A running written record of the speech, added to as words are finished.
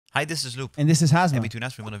Hi, this is Loop. And this is Hazma. And between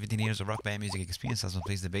us, we want 15 years of rock band music experience. Hazma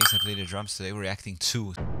plays the bass, I play the drums. Today we're reacting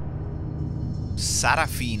to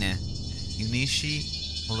SARAFINE, Unisci,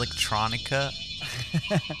 Electronica,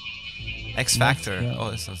 X Factor.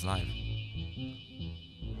 Oh, this was live.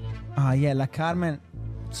 Ah, yeah, La Carmen.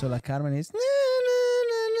 So La Carmen is...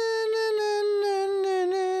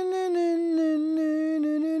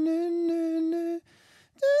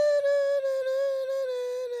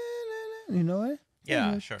 You know it?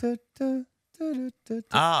 Yeah, sure.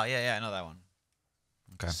 Ah, yeah, I know that one.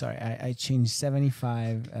 Okay. Sorry, I changed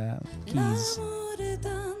 75 keys.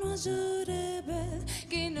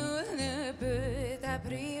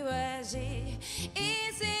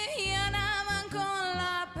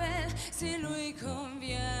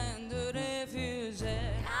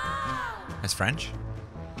 It's French?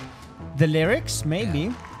 The lyrics, maybe.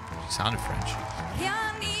 Yeah. She sounded French.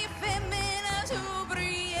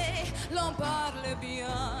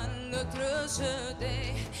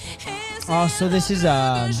 Oh, so this is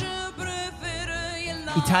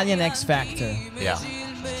Italian X Factor. Yeah.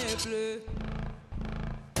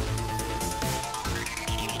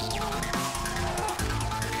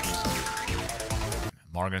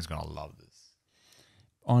 Morgan's gonna love this.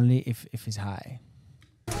 Only if it's high.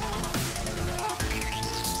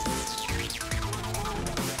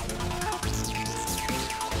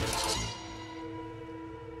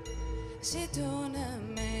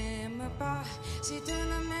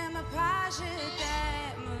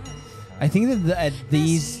 I think that at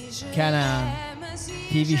these kind of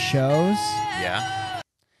TV shows, yeah,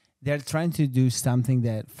 they're trying to do something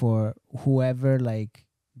that for whoever like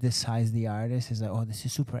decides the artist is like, oh, this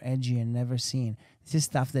is super edgy and never seen. This is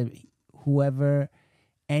stuff that whoever,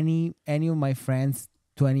 any of my friends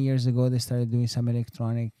 20 years ago, they started doing some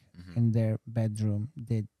electronic in their bedroom,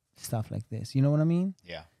 did stuff like this. You know what I mean?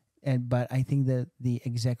 Yeah. But I think that the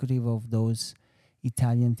executive of those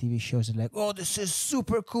Italian TV shows are like, oh, this is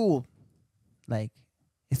super cool. Like,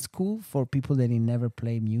 it's cool for people that never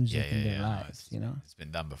play music in their lives, you know? It's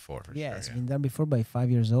been done before, for sure. Yeah, it's been done before by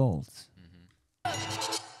 5 years old. I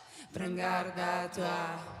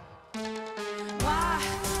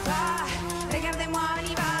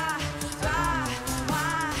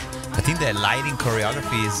think the lighting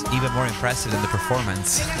choreography is even more impressive than the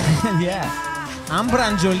performance. Yeah. I'm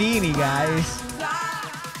Brangiolini, guys.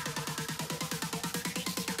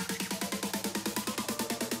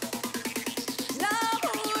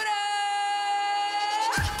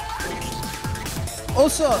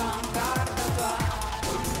 Also,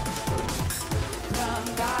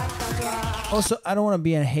 I don't want to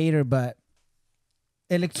be a hater, but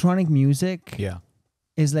electronic music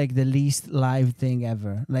is like the least live thing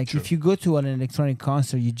ever. Like if you go to an electronic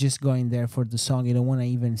concert, you're just going there for the song. You don't want to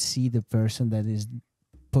even see the person that is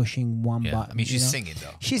pushing one button. I mean, she's singing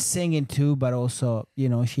though. She's singing too, but also, you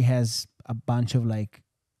know, she has a bunch of like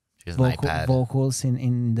vocals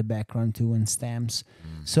in the background too and stamps.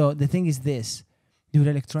 So the thing is this. Dude,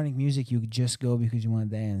 electronic music, you just go because you want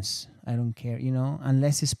to dance. I don't care, you know,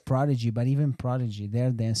 unless it's Prodigy. But even Prodigy,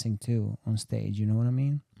 they're dancing too on stage. You know what I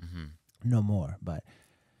mean? No more, but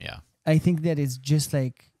yeah, I think that it's just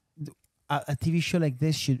like a TV show like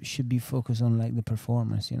this should be focused on like the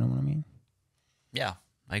performance. You know what I mean? Yeah,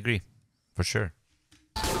 I agree, for sure.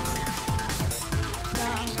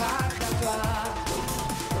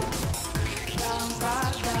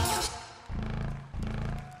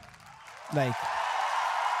 Like.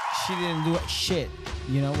 She didn't do shit.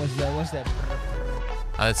 You know, what's that?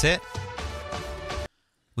 Oh, that's it?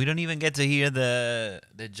 We don't even get to hear the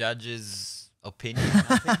judge's opinion.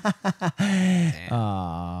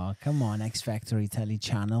 Oh, come on, X Factor Italy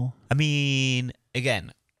channel. I mean,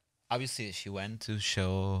 again, obviously she went to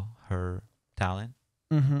show her talent.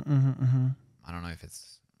 I don't know if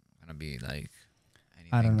it's gonna be like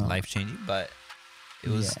anything life-changing, but it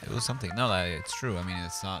was something. No, like, it's true. I mean,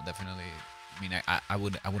 it's not definitely. I mean, I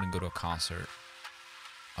wouldn't go to a concert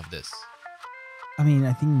of this. I mean,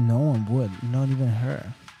 I think no one would, not even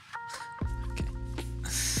her. Okay.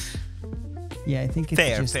 Yeah, I think it's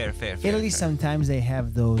fair. Italy sometimes they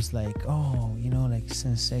have those like, oh, you know, like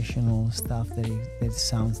sensational stuff that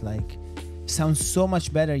sounds so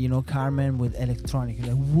much better. You know, Carmen with electronic.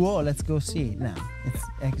 You're like, whoa, let's go see it now. It's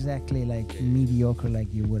exactly like mediocre,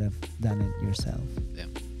 like you would have done it yourself. Yeah,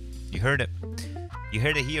 you heard it. You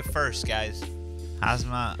heard it here first, guys.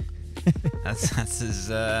 Hazma, that's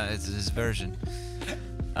his version.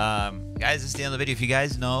 Guys, this is the end of the video. If you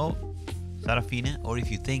guys know SARAFINE, or if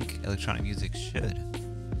you think electronic music should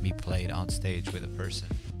be played on stage with a person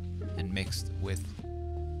and mixed with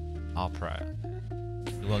opera,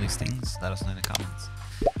 do all these things, let us know in the comments.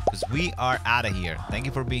 because we are out of here. Thank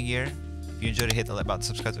you for being here. If you enjoyed it, hit the like button,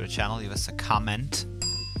 subscribe to the channel, leave us a comment,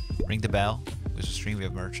 ring the bell, wish to stream, we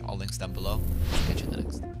have merch, all links down below. Catch you in the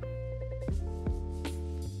next.